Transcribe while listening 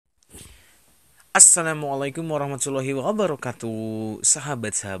Assalamualaikum warahmatullahi wabarakatuh.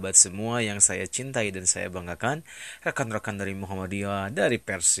 Sahabat-sahabat semua yang saya cintai dan saya banggakan, rekan-rekan dari Muhammadiyah, dari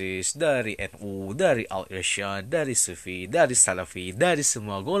Persis, dari NU, dari Al-Irsyad, dari Sufi, dari Salafi, dari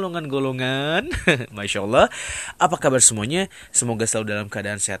semua golongan-golongan. Masya Allah. Apa kabar semuanya? Semoga selalu dalam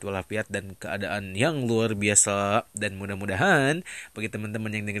keadaan sehat walafiat dan keadaan yang luar biasa. Dan mudah-mudahan bagi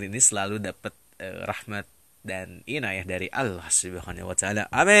teman-teman yang dengerin ini selalu dapat rahmat dan inayah dari Allah Subhanahu wa taala.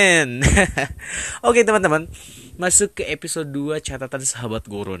 Amin. Oke, teman-teman, masuk ke episode 2 catatan sahabat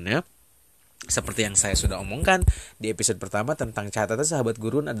gurun ya. Seperti yang saya sudah omongkan di episode pertama tentang catatan sahabat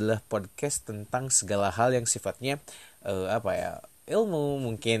gurun adalah podcast tentang segala hal yang sifatnya ilmu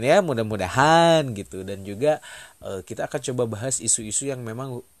mungkin ya, mudah-mudahan gitu. Dan juga kita akan coba bahas isu-isu yang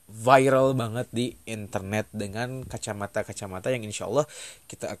memang viral banget di internet dengan kacamata-kacamata yang insya Allah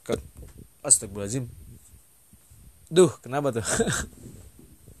kita akan astagfirullahaladzim. Kenapa tuh?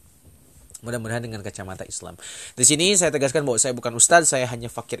 Mudah-mudahan dengan kacamata Islam. Di sini saya tegaskan bahwa saya bukan ustadz, saya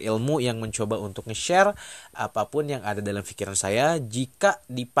hanya fakir ilmu yang mencoba untuk nge-share apapun yang ada dalam pikiran saya. Jika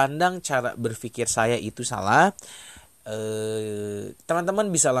dipandang cara berpikir saya itu salah,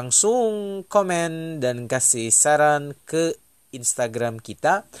 teman-teman bisa langsung komen dan kasih saran ke Instagram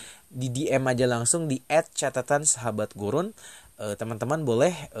kita. Di DM aja langsung di @catatansahabatgurun. Teman-teman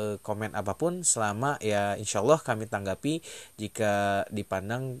boleh komen apapun selama ya insya Allah kami tanggapi jika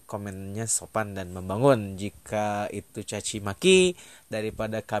dipandang komennya sopan dan membangun. Jika itu caci maki,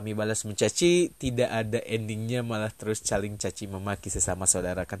 daripada kami balas mencaci, tidak ada endingnya malah terus saling caci memaki sesama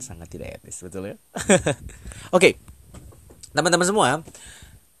saudara, kan sangat tidak etis, betul ya? Oke, teman-teman semua,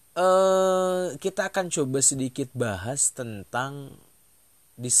 kita akan coba sedikit bahas tentang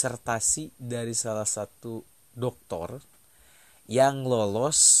disertasi dari salah satu doktor yang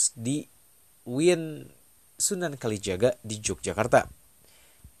lolos di UIN Sunan Kalijaga di Yogyakarta.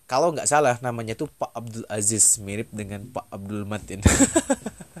 Kalau nggak salah namanya tuh Pak Abdul Aziz, mirip dengan Pak Abdul Matin.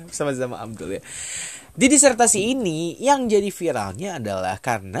 Sama-sama Abdul ya. Di disertasi ini yang jadi viralnya adalah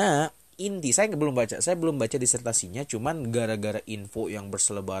karena saya belum baca disertasinya, cuman gara-gara info yang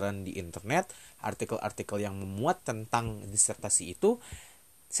berselebaran di internet, artikel-artikel yang memuat tentang disertasi itu.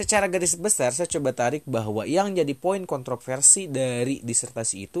 Secara garis besar saya coba tarik bahwa yang jadi poin kontroversi dari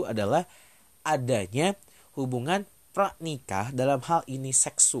disertasi itu adalah adanya hubungan pranikah, dalam hal ini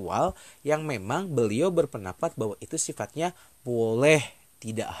seksual, yang memang beliau berpendapat bahwa itu sifatnya boleh,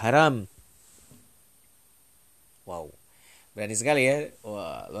 tidak haram. Wow, berani sekali ya.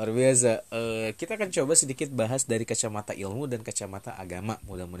 Wah, luar biasa. Kita akan coba sedikit bahas dari kacamata ilmu dan kacamata agama.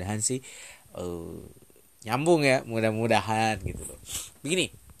 Mudah-mudahan sih nyambung ya, mudah-mudahan gitu loh.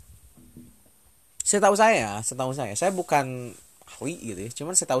 Begini, setahu saya bukan ahli gitu ya,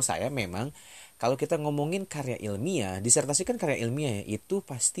 cuman setahu saya memang kalau kita ngomongin karya ilmiah, disertasi kan karya ilmiah ya, itu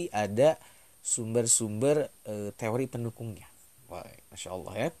pasti ada sumber-sumber teori pendukungnya. Wah, Masya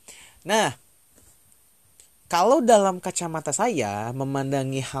Allah ya. Nah, kalau dalam kacamata saya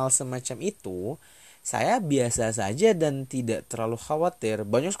memandangi hal semacam itu, saya biasa saja dan tidak terlalu khawatir.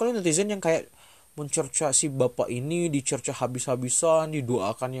 Banyak sekali netizen yang kayak mencerca si bapak ini, dicerca habis-habisan,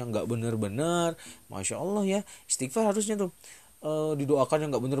 didoakan yang nggak benar-benar. Masya Allah ya, istighfar harusnya tuh. Didoakan yang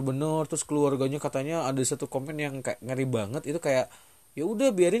nggak benar-benar, terus keluarganya katanya ada satu komen yang kayak ngeri banget, itu kayak ya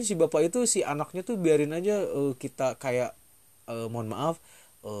udah biarin si bapak itu, si anaknya tuh biarin aja, kita kayak mohon maaf,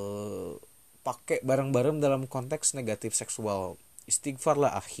 pakai bareng-bareng dalam konteks negatif seksual. Istighfar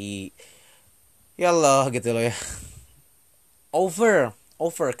lah akhi, ya Allah gitu loh ya. Over.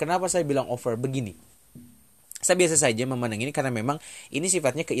 Kenapa saya bilang over? Begini, saya biasa saja memandang ini karena memang ini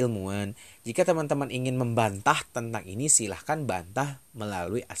sifatnya keilmuan. Jika teman-teman ingin membantah tentang ini, silahkan bantah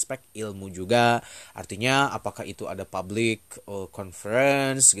melalui aspek ilmu juga. Artinya apakah itu ada public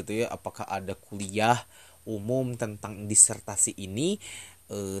conference gitu ya, apakah ada kuliah umum tentang disertasi ini.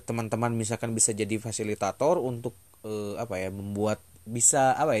 Teman-teman misalkan bisa jadi fasilitator untuk membuat,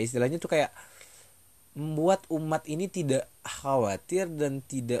 bisa istilahnya tuh kayak membuat umat ini tidak khawatir dan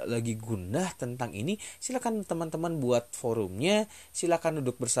tidak lagi gundah tentang ini. Silakan teman-teman buat forumnya, silakan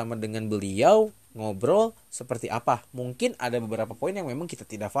duduk bersama dengan beliau, ngobrol seperti apa. Mungkin ada beberapa poin yang memang kita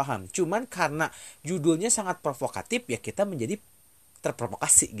tidak paham, cuman karena judulnya sangat provokatif ya kita menjadi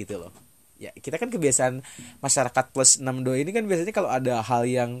terprovokasi gitu loh. Ya, kita kan kebiasaan masyarakat plus 62 ini kan biasanya kalau ada hal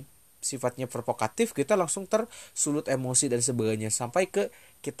yang sifatnya provokatif kita langsung tersulut emosi dan sebagainya, sampai ke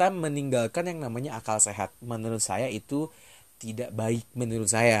kita meninggalkan yang namanya akal sehat. Menurut saya itu tidak baik, menurut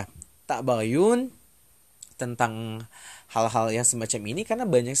saya. Tak bayun tentang hal-hal yang semacam ini karena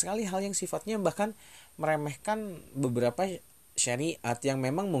banyak sekali hal yang sifatnya bahkan meremehkan beberapa syariat yang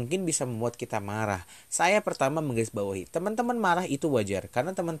memang mungkin bisa membuat kita marah. Saya pertama menggarisbawahi, teman-teman marah itu wajar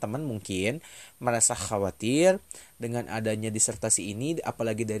karena teman-teman mungkin merasa khawatir dengan adanya disertasi ini,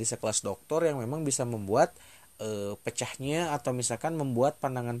 apalagi dari sekelas doktor yang memang bisa membuat pecahnya atau misalkan membuat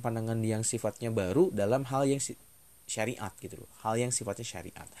pandangan-pandangan yang sifatnya baru dalam hal yang syariat gitu loh, hal yang sifatnya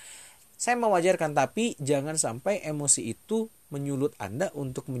syariat. Saya mewajarkan, tapi jangan sampai emosi itu menyulut Anda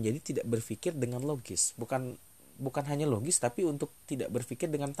untuk menjadi tidak berpikir dengan logis. Bukan hanya logis, tapi untuk tidak berpikir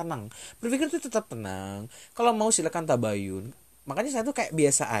dengan tenang. Berpikir itu tetap tenang. Kalau mau silakan tabayun. Makanya saya tuh kayak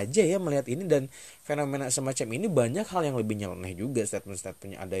biasa aja ya melihat ini, dan fenomena semacam ini banyak hal yang lebih nyeleneh juga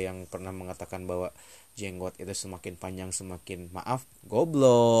statement-statementnya. Ada yang pernah mengatakan bahwa jenggot itu semakin panjang semakin maaf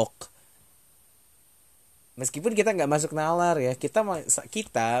goblok. Meskipun kita nggak masuk nalar ya, kita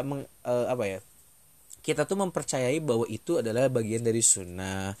kita tuh mempercayai bahwa itu adalah bagian dari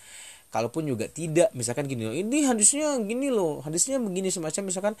sunnah. Kalaupun juga tidak, misalkan gini loh, ini hadisnya gini loh, hadisnya begini, semacam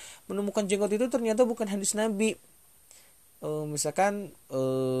misalkan menemukan jenggot itu ternyata bukan hadis Nabi.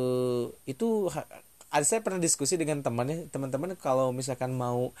 Itu saya pernah diskusi dengan teman-teman kalau misalkan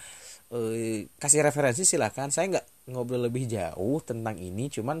mau kasih referensi silakan. Saya nggak ngobrol lebih jauh tentang ini,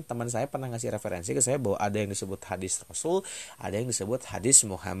 cuman teman saya pernah ngasih referensi ke saya bahwa ada yang disebut hadis Rasul, ada yang disebut hadis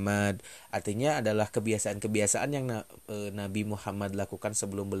Muhammad. Artinya adalah kebiasaan-kebiasaan yang Nabi Muhammad lakukan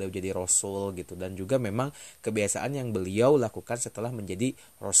sebelum beliau jadi Rasul gitu, dan juga memang kebiasaan yang beliau lakukan setelah menjadi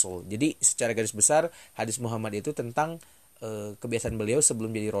Rasul. Jadi secara garis besar hadis Muhammad itu tentang kebiasaan beliau sebelum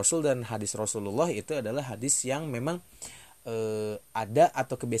jadi Rasul, dan hadis Rasulullah itu adalah hadis yang memang ada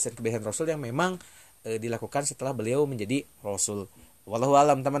atau kebiasaan-kebiasaan Rasul yang memang dilakukan setelah beliau menjadi Rasul. Wallahu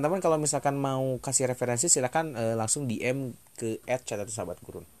alam. Teman-teman kalau misalkan mau kasih referensi silakan langsung DM ke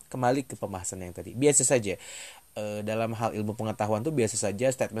 @catatan_sahabat_gurun. Kembali ke pembahasan yang tadi. Biasa saja dalam hal ilmu pengetahuan tuh biasa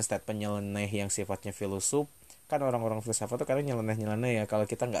saja statement-statement nyeleneh yang sifatnya filosof. Kan orang-orang filsafat tuh kadang nyeleneh ya, kalau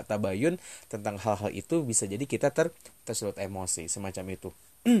kita nggak tabayun tentang hal-hal itu bisa jadi kita tersulut emosi semacam itu.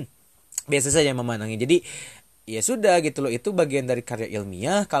 Biasa saja memandangnya. Jadi ya sudah gitu loh, itu bagian dari karya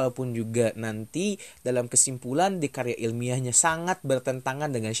ilmiah. Kalaupun juga nanti dalam kesimpulan di karya ilmiahnya sangat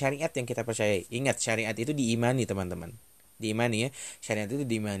bertentangan dengan syariat yang kita percayai. Ingat, syariat itu diimani teman-teman, diimani ya, syariat itu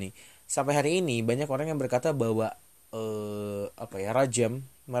diimani. Sampai hari ini banyak orang yang berkata bahwa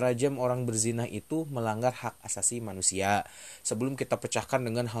merajam orang berzina itu melanggar hak asasi manusia. Sebelum kita pecahkan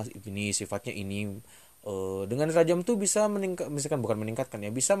dengan hal ini, sifatnya ini, dengan rajam tuh bisa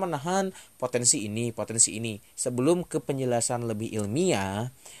bisa menahan potensi ini. Sebelum ke penjelasan lebih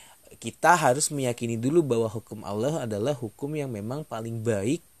ilmiah, kita harus meyakini dulu bahwa hukum Allah adalah hukum yang memang paling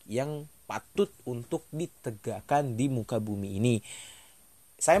baik, yang patut untuk ditegakkan di muka bumi ini.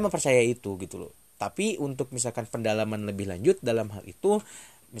 Saya mempercayai itu gitu loh. Tapi untuk misalkan pendalaman lebih lanjut dalam hal itu,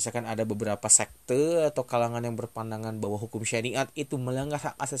 misalkan ada beberapa sekte atau kalangan yang berpandangan bahwa hukum syariat itu melanggar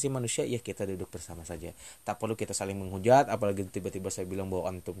hak asasi manusia, ya kita duduk bersama saja. Tak perlu kita saling menghujat, apalagi tiba-tiba saya bilang bahwa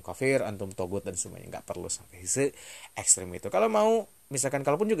antum kafir, antum togut dan semuanya. Nggak perlu sampai se-ekstrem itu. Kalau mau, misalkan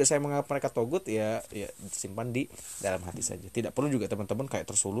kalaupun juga saya menganggap mereka togut, ya simpan di dalam hati saja. Tidak perlu juga teman-teman kayak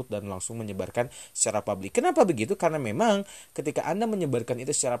tersulut dan langsung menyebarkan secara publik. Kenapa begitu? Karena memang ketika Anda menyebarkan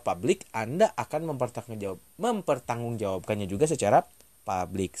itu secara publik, Anda akan mempertanggungjawabkannya juga secara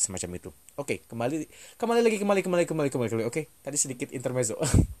publik semacam itu. Oke, kembali lagi. Oke, tadi sedikit intermezzo.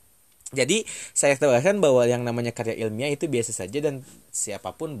 Jadi saya katakan bahwa yang namanya karya ilmiah itu biasa saja dan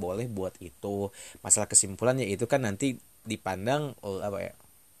siapapun boleh buat itu. Masalah kesimpulannya itu kan nanti dipandang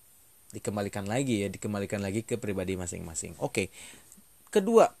dikembalikan lagi ke pribadi masing-masing. Oke.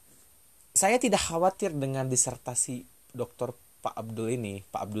 Kedua, saya tidak khawatir dengan disertasi Dr. Pak Abdul ini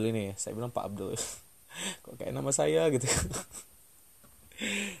ya. Saya bilang Pak Abdul. Kok kayak nama saya gitu.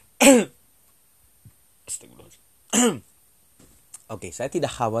 Oke, saya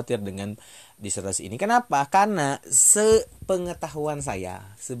tidak khawatir dengan disertasi ini. Kenapa? Karena sepengetahuan saya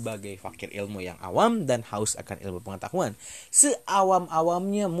sebagai fakir ilmu yang awam dan haus akan ilmu pengetahuan,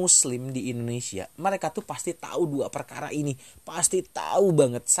 seawam-awamnya muslim di Indonesia, mereka tuh pasti tahu dua perkara ini. Pasti tahu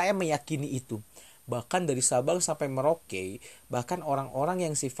banget. Saya meyakini itu. Bahkan dari Sabang sampai Merauke, bahkan orang-orang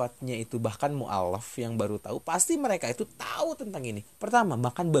yang sifatnya itu bahkan mu'alaf yang baru tahu, pasti mereka itu tahu tentang ini. Pertama,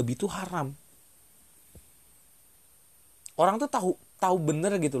 makan babi itu haram. Orang tuh tahu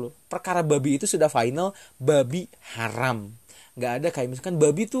bener gitu loh. Perkara babi itu sudah final, babi haram. Nggak ada kayak misalkan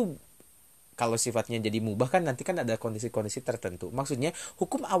babi tuh kalau sifatnya jadi mubah kan nanti kan ada kondisi-kondisi tertentu. Maksudnya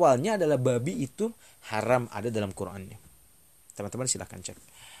hukum awalnya adalah babi itu haram, ada dalam Qur'annya. Teman-teman silahkan cek.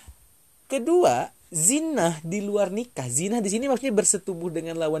 Kedua, zina di luar nikah. Zina di sini maksudnya bersetubuh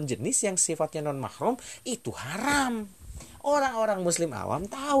dengan lawan jenis yang sifatnya non mahram, itu haram. Orang-orang muslim awam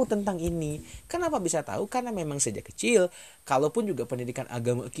tahu tentang ini. Kenapa bisa tahu? Karena memang sejak kecil, kalaupun juga pendidikan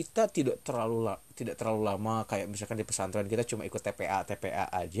agama kita tidak terlalu lama, kayak misalkan di pesantren kita cuma ikut TPA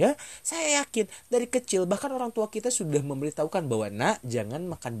aja, saya yakin dari kecil bahkan orang tua kita sudah memberitahukan bahwa nak, jangan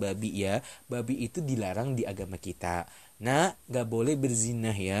makan babi ya. Babi itu dilarang di agama kita. Nah, gak boleh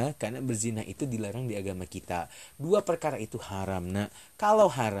berzinah ya, karena berzinah itu dilarang di agama kita. Dua perkara itu haram. Nah, kalau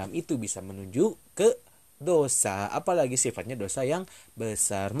haram itu bisa menuju ke dosa, apalagi sifatnya dosa yang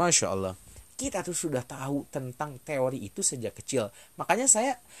besar. Masya Allah, kita tuh sudah tahu tentang teori itu sejak kecil. Makanya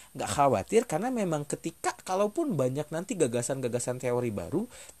saya gak khawatir, karena memang ketika kalaupun banyak nanti gagasan-gagasan teori baru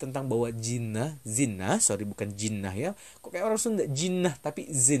tentang bahwa bukan jinnah ya, kok kayak orang Sunda, jinnah tapi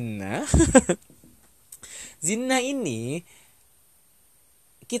zina. Zina ini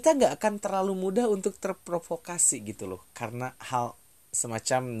kita gak akan terlalu mudah untuk terprovokasi gitu loh, karena hal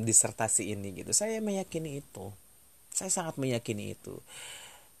semacam disertasi ini gitu. Saya meyakini itu. Saya sangat meyakini itu.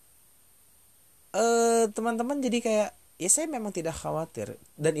 Teman-teman, jadi kayak ya saya memang tidak khawatir,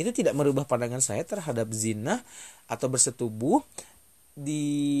 dan itu tidak merubah pandangan saya terhadap zina atau bersetubuh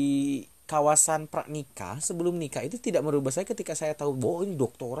di kawasan pranikah sebelum nikah. Itu tidak merubah saya ketika saya tahu bahwa ini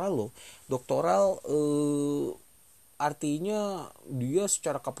doktoral loh. Doktoral artinya dia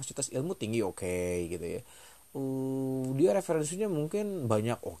secara kapasitas ilmu tinggi, oke, gitu ya. Dia referensinya mungkin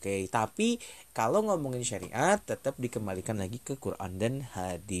banyak, oke. Tapi kalau ngomongin syariat tetap dikembalikan lagi ke Quran dan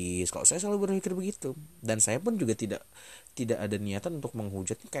hadis. Kalau saya selalu berpikir begitu, dan saya pun juga tidak ada niatan untuk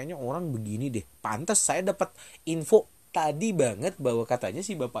menghujat. Kayaknya orang begini deh. Pantas saya dapat info tadi banget bahwa katanya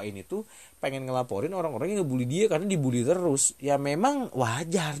si bapak ini tuh pengen ngelaporin orang-orang yang ngebully dia karena dibully terus. Ya memang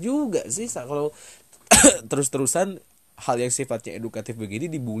wajar juga sih kalau terus-terusan hal yang sifatnya edukatif begini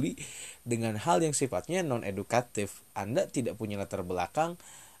dibully dengan hal yang sifatnya non edukatif. Anda tidak punya latar belakang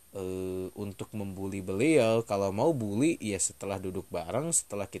untuk membuli beliau. Kalau mau bully ya setelah duduk bareng,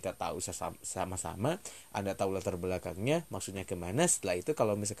 setelah kita tahu sama-sama, Anda tahu latar belakangnya maksudnya kemana. Setelah itu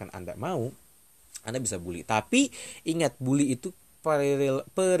kalau misalkan Anda mau, Anda bisa bully. Tapi ingat, bully itu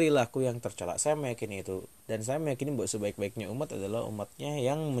perilaku yang tercela. Saya meyakini itu, dan saya meyakini bahwa sebaik-baiknya umat adalah umatnya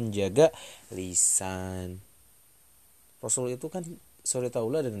yang menjaga lisan. Rasul itu kan suri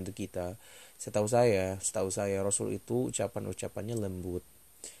tauladan untuk kita. Setahu saya Rasul itu ucapannya lembut.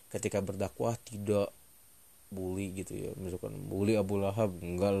 Ketika berdakwah tidak bully gitu ya. Misalkan bully Abu Lahab,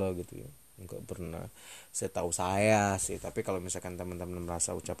 enggak lah gitu ya. Enggak pernah. Setahu saya sih. Tapi kalau misalkan teman-teman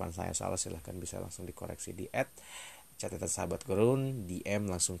merasa ucapan saya salah, silahkan bisa langsung dikoreksi di @catatan_sahabat_gurun, DM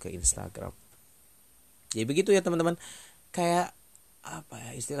langsung ke Instagram. Ya begitu ya teman-teman. Kayak apa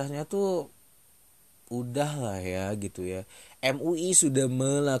ya istilahnya tuh, udah lah ya gitu ya. MUI sudah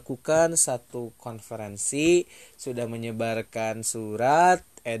melakukan satu konferensi, sudah menyebarkan surat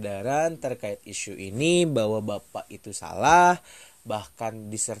edaran terkait isu ini bahwa bapak itu salah, bahkan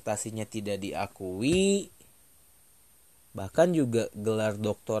disertasinya tidak diakui, bahkan juga gelar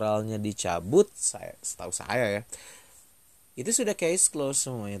doktoralnya dicabut. Setahu saya ya, itu sudah case close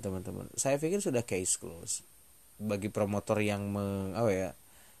semuanya teman-teman. Saya pikir sudah case close bagi promotor yang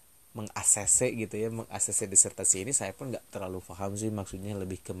meng-ACC gitu ya, meng-ACC disertasi ini. Saya pun nggak terlalu paham sih maksudnya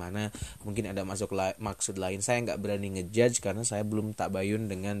lebih kemana. Mungkin ada maksud lain. Saya nggak berani ngejudge karena saya belum tabayun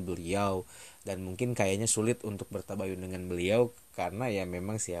dengan beliau, dan mungkin kayaknya sulit untuk bertabayun dengan beliau karena ya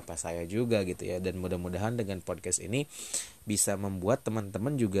memang siapa saya juga gitu ya. Dan mudah-mudahan dengan podcast ini bisa membuat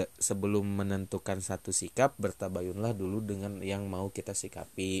teman-teman juga sebelum menentukan satu sikap, bertabayunlah dulu dengan yang mau kita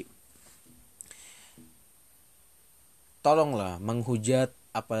sikapi. Tolonglah menghujat,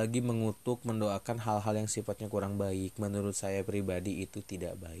 apalagi mengutuk, mendoakan hal-hal yang sifatnya kurang baik. Menurut saya pribadi itu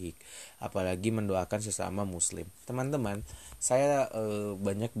tidak baik. Apalagi mendoakan sesama muslim. Teman-teman, saya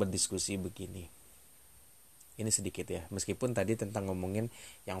banyak berdiskusi begini. Ini sedikit ya, meskipun tadi tentang ngomongin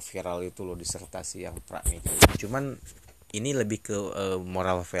yang viral itu loh, disertasi yang praknik. Cuman ini lebih ke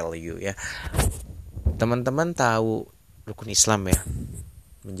moral value ya. Teman-teman tahu rukun Islam ya,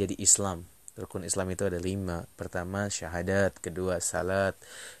 menjadi Islam. Rukun Islam itu ada 5. Pertama syahadat, kedua salat,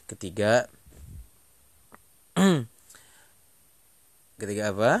 ketiga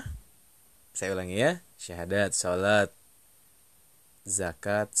apa? Saya ulangi ya. Syahadat, salat,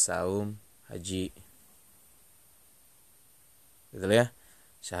 zakat, saum, haji. Betul ya?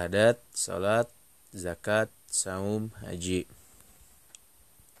 Syahadat, salat, zakat, saum, haji.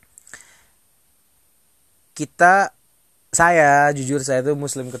 Saya tuh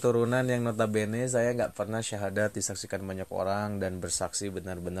muslim keturunan yang notabene saya nggak pernah syahadat disaksikan banyak orang dan bersaksi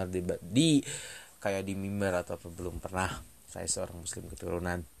benar-benar di kayak di mimbar atau apa, belum pernah. Saya seorang muslim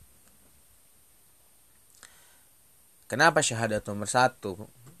keturunan. Kenapa syahadat nomor 1?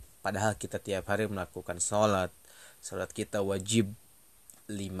 Padahal kita tiap hari melakukan sholat, Salat kita wajib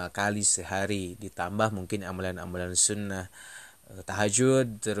 5 kali sehari, ditambah mungkin amalan-amalan sunnah,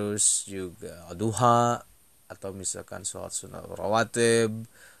 tahajud, terus juga duha, atau misalkan sholat sunnah rawatib,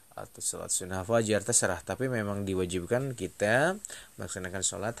 atau sholat sunnah fajar, terserah. Tapi memang diwajibkan kita melaksanakan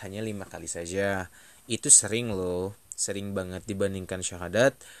sholat hanya 5 kali saja. Itu sering loh, sering banget dibandingkan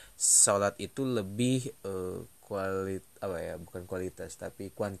syahadat. Sholat itu lebih bukan kualitas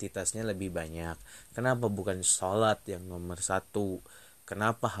tapi kuantitasnya lebih banyak. Kenapa bukan sholat yang nomor 1?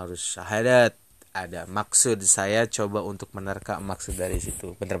 Kenapa harus syahadat? Ada maksud, saya coba untuk menerka maksud dari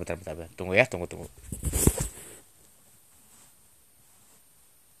situ. Bentar. Tunggu ya, tunggu.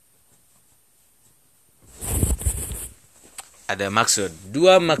 Ada maksud.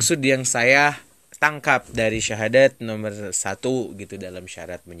 2 maksud yang saya tangkap dari syahadat nomor 1 gitu dalam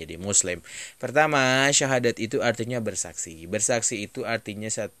syarat menjadi muslim. Pertama, syahadat itu artinya bersaksi. Bersaksi itu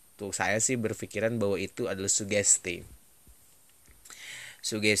artinya saya sih berpikiran bahwa itu adalah sugesti.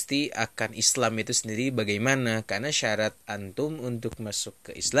 Sugesti akan Islam itu sendiri bagaimana? Karena syarat antum untuk masuk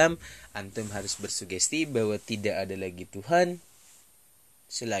ke Islam, antum harus bersugesti bahwa tidak ada lagi Tuhan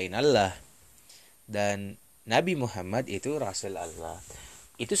selain Allah, dan Nabi Muhammad itu Rasul Allah.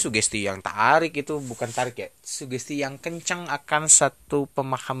 Itu sugesti yang tarik, itu bukan tarik ya, sugesti yang kencang akan satu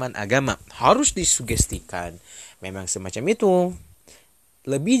pemahaman agama. Harus disugestikan. Memang semacam itu.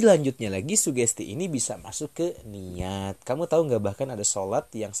 Lebih lanjutnya lagi, sugesti ini bisa masuk ke niat. Kamu tahu nggak, bahkan ada sholat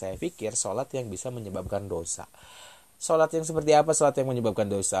yang saya pikir sholat yang bisa menyebabkan dosa. Sholat yang seperti apa sholat yang menyebabkan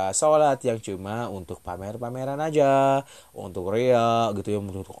dosa? Sholat yang cuma untuk pamer-pameran aja, untuk ria gitu ya,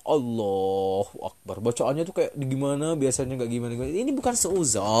 untuk Allah Akbar. Bacaannya tuh kayak gimana, biasanya nggak gimana. Ini bukan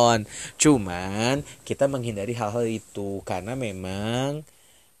seuzon. Cuman kita menghindari hal-hal itu karena memang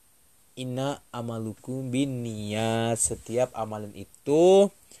inna amalukum bin niat. Setiap amalan itu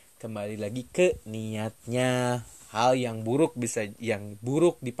kembali lagi ke niatnya. Hal yang buruk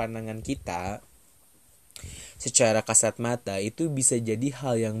di pandangan kita secara kasat mata itu bisa jadi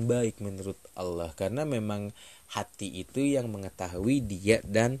hal yang baik menurut Allah, karena memang hati itu yang mengetahui dia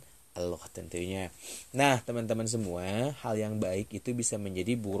dan Allah tentunya. Nah, teman-teman semua, hal yang baik itu bisa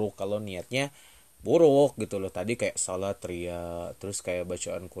menjadi buruk kalau niatnya buruk gitu loh. Tadi kayak salat ria, terus kayak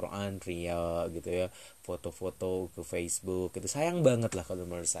bacaan Quran ria gitu ya, foto-foto ke Facebook, itu sayang banget lah kalau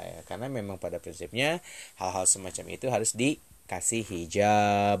menurut saya, karena memang pada prinsipnya hal-hal semacam itu harus dikasih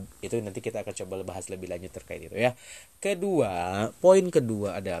hijab. Itu nanti kita akan coba bahas lebih lanjut terkait itu ya. Poin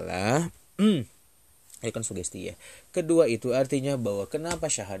kedua adalah kan sugesti ya. Kedua itu artinya bahwa kenapa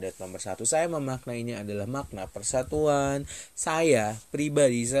syahadat nomor 1? Saya memaknainya adalah makna persatuan. Saya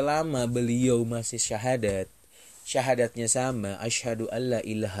pribadi selama beliau masih syahadatnya sama, asyhadu alla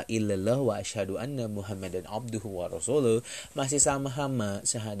ilaha illallah wa asyhadu anna muhammadan abduhu wa rasuluh, masih sama-sama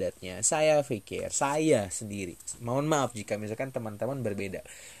syahadatnya. Saya pikir, saya sendiri, mohon maaf jika misalkan teman-teman berbeda,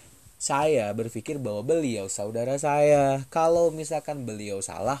 saya berpikir bahwa beliau saudara saya. Kalau misalkan beliau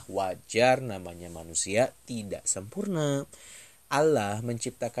salah, wajar, namanya manusia tidak sempurna. Allah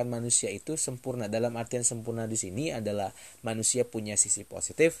menciptakan manusia itu sempurna. Dalam artian sempurna di sini adalah manusia punya sisi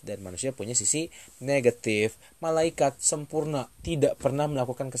positif dan manusia punya sisi negatif. Malaikat sempurna, tidak pernah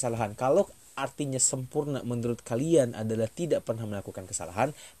melakukan kesalahan. Kalau artinya sempurna menurut kalian adalah tidak pernah melakukan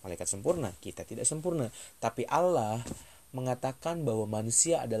kesalahan, malaikat sempurna, kita tidak sempurna. Tapi Allah mengatakan bahwa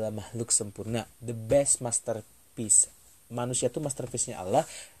manusia adalah makhluk sempurna, the best masterpiece. Manusia itu masterpiece-nya Allah,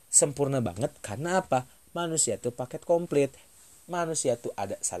 sempurna banget. Karena apa? Manusia itu paket komplit. Manusia itu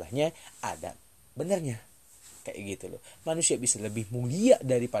ada salahnya, ada benernya. Kayak gitu loh. Manusia bisa lebih mulia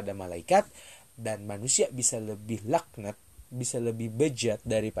daripada malaikat, dan manusia bisa lebih laknat, bisa lebih bejat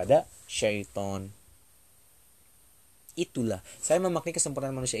daripada syaitan. Itulah, saya memaknai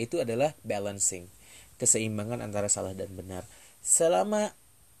kesempurnaan manusia itu adalah balancing, keseimbangan antara salah dan benar. Selama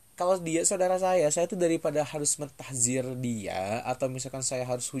kalau dia saudara saya tuh daripada harus mentahzir dia atau misalkan saya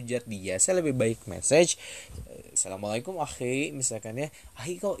harus hujat dia, saya lebih baik message, assalamualaikum akhi, misalkan ya,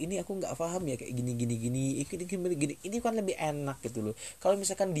 akhi kok ini aku nggak paham ya kayak gini, ini kan lebih enak gitu loh. Kalau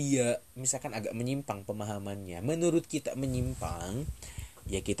misalkan dia misalkan agak menyimpang pemahamannya, menurut kita menyimpang,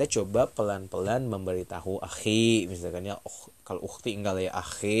 ya kita coba pelan-pelan memberitahu akhi, misalkan ya, kalau ukhti enggak ya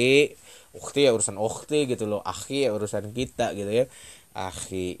akhi, ukhti ya urusan ukhti gitu loh, akhi ya urusan kita gitu ya.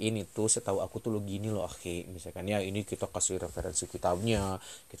 Akhi, ini tuh setahu aku tuh lo gini loh akhi, misalkan ya, ini kita kasih referensi kitabnya,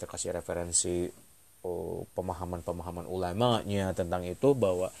 kita kasih referensi pemahaman ulamanya tentang itu,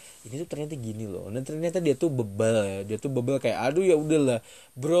 bahwa ini tuh ternyata gini loh. Dan ternyata dia tuh bebel kayak, aduh ya udahlah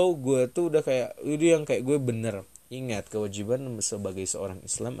bro, gue tuh udah kayak udah yang kayak gue bener. Ingat, kewajiban sebagai seorang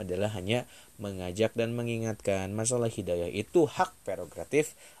Islam adalah hanya mengajak dan mengingatkan. Masalah hidayah itu hak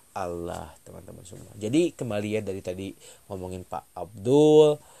prerogatif Allah, teman-teman semua. Jadi kembali ya dari tadi ngomongin Pak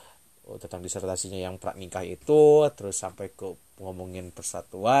Abdul tentang disertasinya yang pranikah itu, terus sampai ke ngomongin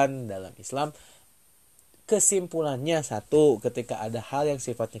persatuan dalam Islam. Kesimpulannya satu, ketika ada hal yang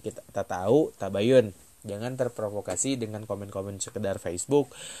sifatnya kita tahu, tabayun. Jangan terprovokasi dengan komen-komen sekedar Facebook,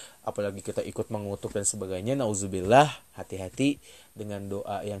 apalagi kita ikut mengutuk dan sebagainya. Nauzubillah, hati-hati dengan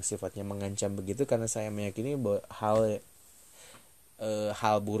doa yang sifatnya mengancam begitu, karena saya meyakini bahwa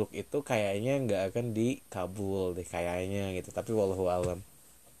hal buruk itu kayaknya nggak akan dikabul deh kayaknya gitu. Tapi wallahu alam,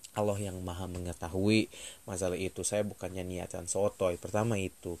 Allah yang maha mengetahui masalah itu. Saya bukannya niatan sotoy, pertama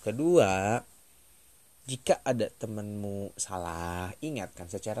itu. Kedua, jika ada temanmu salah, ingatkan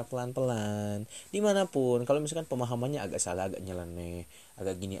secara pelan-pelan. Dimanapun, kalau misalkan pemahamannya agak salah, agak nyeleneh,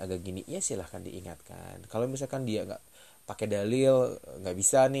 agak gini, ya silahkan diingatkan. Kalau misalkan dia nggak pakai dalil, nggak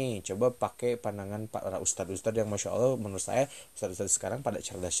bisa nih, coba pakai pandangan para ustadz-ustadz yang masya Allah menurut saya ustadz-ustadz sekarang pada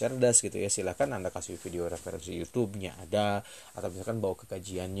cerdas-cerdas gitu ya. Silahkan Anda kasih video referensi YouTube-nya ada, atau misalkan bawa ke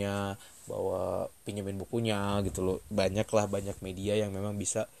kajiannya, bawa pinjemin bukunya gitu loh. Banyak media yang memang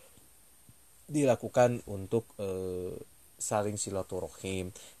bisa dilakukan untuk saling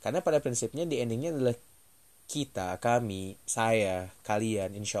silaturahim. Karena pada prinsipnya di endingnya adalah kami, saya,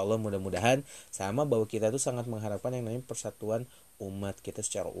 kalian, insya Allah mudah-mudahan sama, bahwa kita tuh sangat mengharapkan yang namanya persatuan umat kita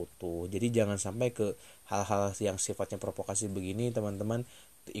secara utuh. Jadi jangan sampai ke hal-hal yang sifatnya provokasi begini teman-teman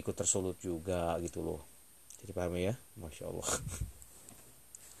ikut tersulut juga gitu loh. Jadi paham ya? Masya Allah.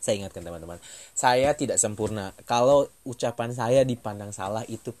 Saya ingatkan teman-teman, saya tidak sempurna. Kalau ucapan saya dipandang salah,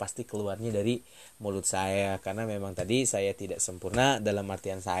 itu pasti keluarnya dari mulut saya. Karena memang tadi saya tidak sempurna, dalam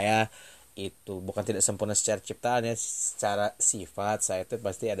artian saya itu bukan tidak sempurna secara ciptaan ya, secara sifat saya itu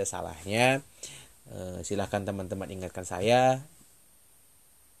pasti ada salahnya. Silahkan teman-teman ingatkan saya.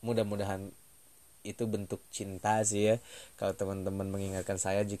 Mudah-mudahan itu bentuk cinta sih ya. Kalau teman-teman mengingatkan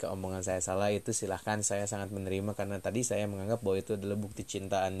saya jika omongan saya salah, itu silahkan, saya sangat menerima, karena tadi saya menganggap bahwa itu adalah bukti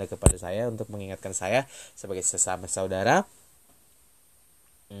cinta Anda kepada saya untuk mengingatkan saya sebagai sesama saudara.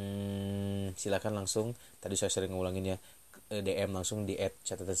 Silahkan langsung, tadi saya sering ngulangin ya, DM langsung di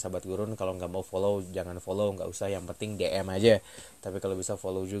 @catatan sahabat gurun. Kalau nggak mau follow jangan follow, nggak usah, yang penting DM aja. Tapi kalau bisa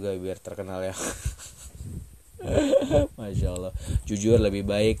follow juga biar terkenal ya. Masya Allah, jujur lebih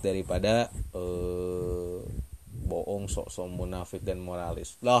baik daripada bohong, sok-sok munafik dan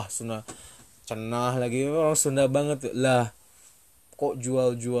moralis. Lah Sunda cenah lagi, orang Sunda banget lah. Kok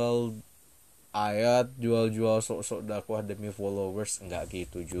jual-jual ayat, jual-jual sok-sok dakwah demi followers? Enggak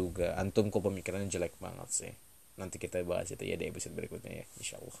gitu juga. Antum kok pemikirannya jelek banget sih. Nanti kita bahas itu ya di episode berikutnya ya,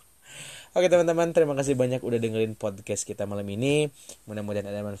 insyaallah. Oke teman-teman, terima kasih banyak udah dengerin podcast kita malam ini. Mudah-mudahan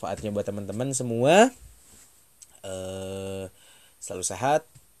ada manfaatnya buat teman-teman semua. Selalu sehat,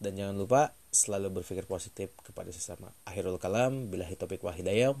 dan jangan lupa selalu berpikir positif kepada sesama. Akhirul kalam, billahi taufiq wal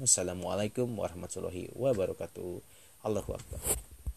hidayah. Wassalamualaikum warahmatullahi wabarakatuh. Allahu akbar.